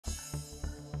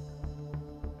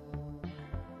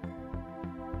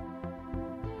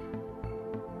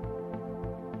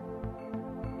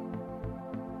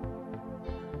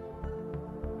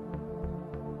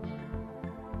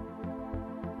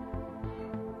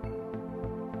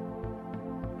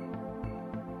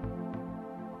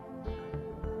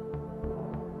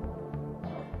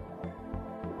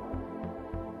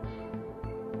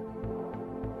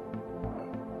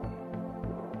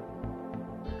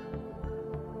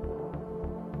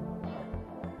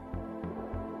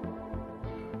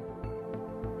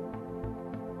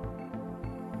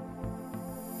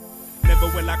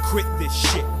will I quit this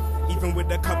shit? Even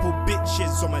with a couple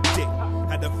bitches on my dick.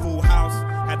 Had a full house,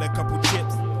 had a couple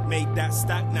chips. Made that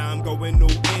stack, now I'm going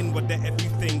all in. What the F you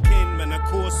thinking? Man, of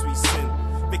course we sin.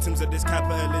 Victims of this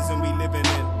capitalism we living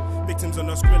in. Victims on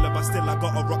no Skrilla, but still I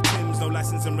gotta rock Timbs. No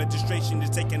license and registration,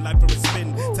 just taking life for a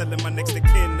spin. Telling my next of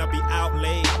kin I'll be out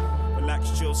late.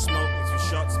 Relax, chill, smoke, it's for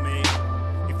shots, man.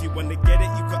 If you wanna get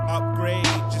it, you could upgrade.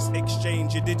 Just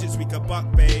exchange your digits, we could buck,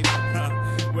 babe.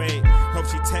 Wait, hope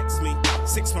she texts me.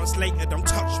 6 months later, don't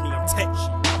touch me, I'm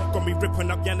tetchy. Got me ripping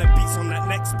up Yana beats on that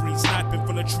next breeze. Sniping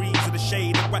from the trees of the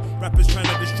shade. And rappers trying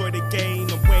to destroy the game.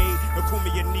 And wait, don't call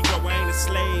me a Negro, I ain't a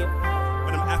slave.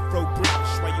 But I'm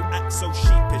Afro-British, why you act so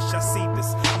sheepish? I see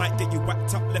this, might get you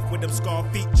whacked up, left with them scar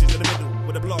features. In the middle,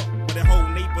 with a block, with the whole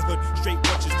neighborhood. Straight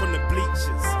watches from the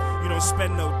bleachers. You don't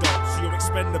spend no dough, so you're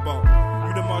expendable.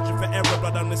 You the margin for error,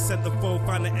 blood on the centerfold.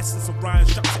 Find the essence of Ryan,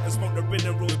 shut it and smoke the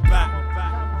minerals back.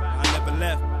 I never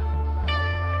left,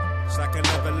 it's like I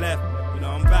never left. You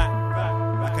know I'm back,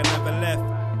 like I never left.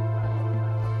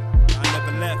 I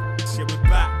never left, shit was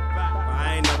back, but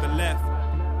I ain't never left.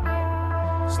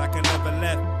 It's like I never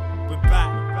left, we're back,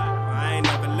 but I ain't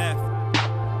never left.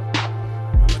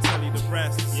 I'ma tell you the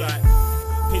rest, it's like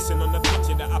pissing on the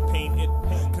picture that I painted.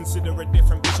 Consider a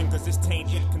different vision cause it's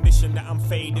tainted. Condition that I'm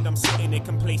faded, I'm sitting here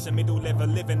complacent. Middle level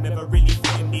living, never really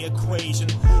fitting the equation.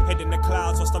 Head in the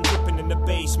clouds whilst I'm dripping in the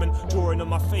basement. Drawing on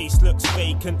my face looks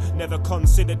vacant. Never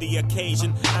consider the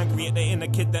occasion. Angry at the inner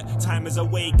kid that time is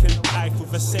awakened. I feel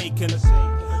forsaken.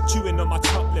 Chewing on my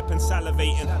top lip and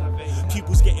salivating.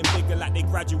 Pupils getting bigger like they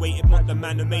graduated. Not the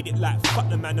man who made it, like fuck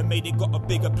the man who made it. Got a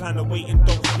bigger plan awaiting,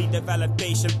 don't need the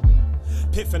validation.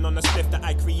 Piffing on the spliff that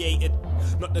I created.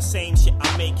 Not the same shit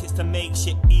I make, it's to make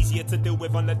shit easier to deal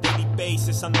with on a daily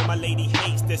basis. I know my lady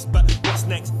hates this, but what's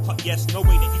next? Hot yes, no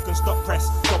way that you can stop press.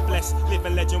 God bless,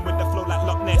 living legend with the flow like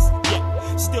Loch Ness.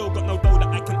 Yeah, still got no dough that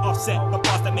I can offset. But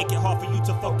bars that make it hard for you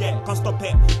to forget. Can't stop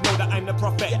it, know that I'm the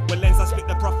prophet. With lens I spit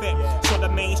the prophet. Show the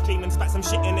mainstream and spat some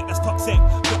shit in it that's toxic.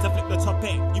 Quick to flip the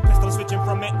topic, you pissed on switching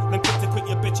from it. Then quick to quit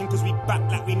your bitching cause we back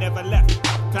like we never left.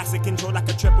 Classic intro like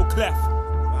a triple clef.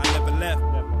 I never left.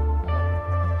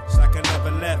 It's like I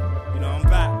never left. You know I'm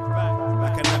back.